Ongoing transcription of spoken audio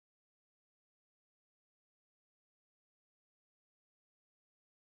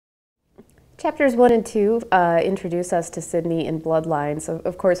Chapters 1 and 2 introduce us to Sydney in Bloodlines.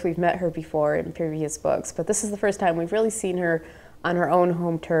 Of course, we've met her before in previous books, but this is the first time we've really seen her on her own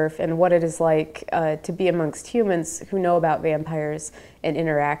home turf and what it is like to be amongst humans who know about vampires and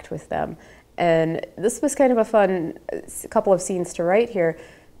interact with them. And this was kind of a fun couple of scenes to write here,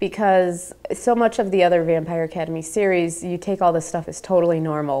 because so much of the other Vampire Academy series, you take all this stuff as totally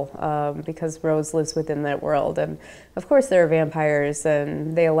normal because Rose lives within that world. And of course there are vampires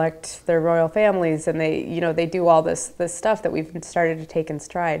and they elect their royal families and they do all this stuff that we've started to take in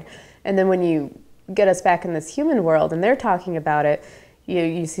stride. And then when you get us back in this human world and they're talking about it,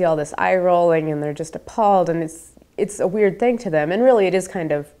 you see all this eye rolling and they're just appalled, and it's a weird thing to them. And really it is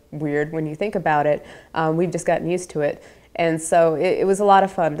kind of weird when you think about it. We've just gotten used to it. And so it was a lot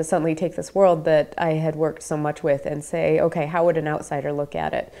of fun to suddenly take this world that I had worked so much with and say, okay, how would an outsider look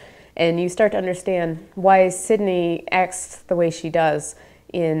at it? And you start to understand why Sydney acts the way she does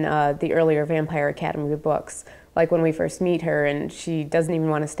in the earlier Vampire Academy books. Like when we first meet her and she doesn't even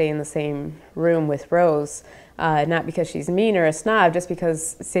want to stay in the same room with Rose, not because she's mean or a snob, just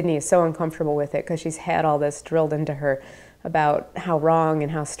because Sydney is so uncomfortable with it, because she's had all this drilled into her about how wrong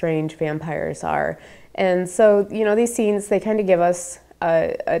and how strange vampires are. And so, these scenes, they kind of give us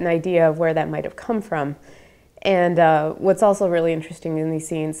an idea of where that might have come from. And what's also really interesting in these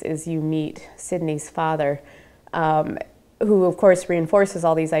scenes is you meet Sydney's father, who of course reinforces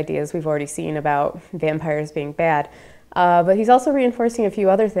all these ideas we've already seen about vampires being bad. But he's also reinforcing a few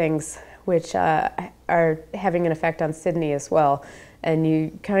other things which are having an effect on Sydney as well. And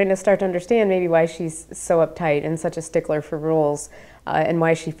you kind of start to understand maybe why she's so uptight and such a stickler for rules, and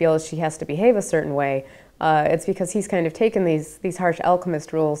why she feels she has to behave a certain way. It's because he's kind of taken these harsh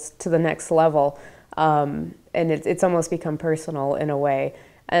alchemist rules to the next level, and it's almost become personal in a way.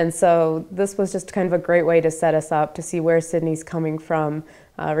 And so this was just kind of a great way to set us up to see where Sydney's coming from,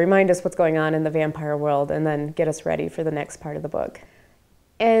 remind us what's going on in the vampire world, and then get us ready for the next part of the book.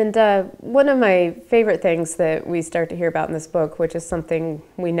 And one of my favorite things that we start to hear about in this book, which is something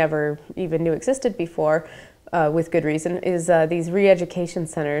we never even knew existed before, with good reason, is these re-education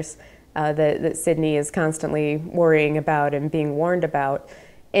centers that Sydney is constantly worrying about and being warned about.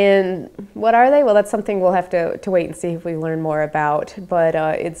 And what are they? Well, that's something we'll have to wait and see if we learn more about. But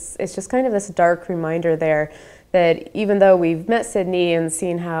it's just kind of this dark reminder there that even though we've met Sydney and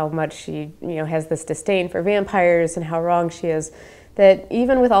seen how much she has this disdain for vampires and how wrong she is, that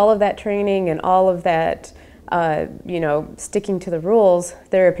even with all of that training and all of that, sticking to the rules,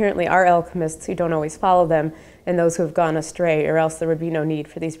 there apparently are alchemists who don't always follow them and those who have gone astray, or else there would be no need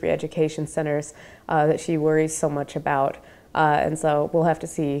for these re-education centers that she worries so much about. And so we'll have to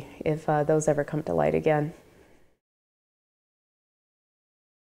see if those ever come to light again.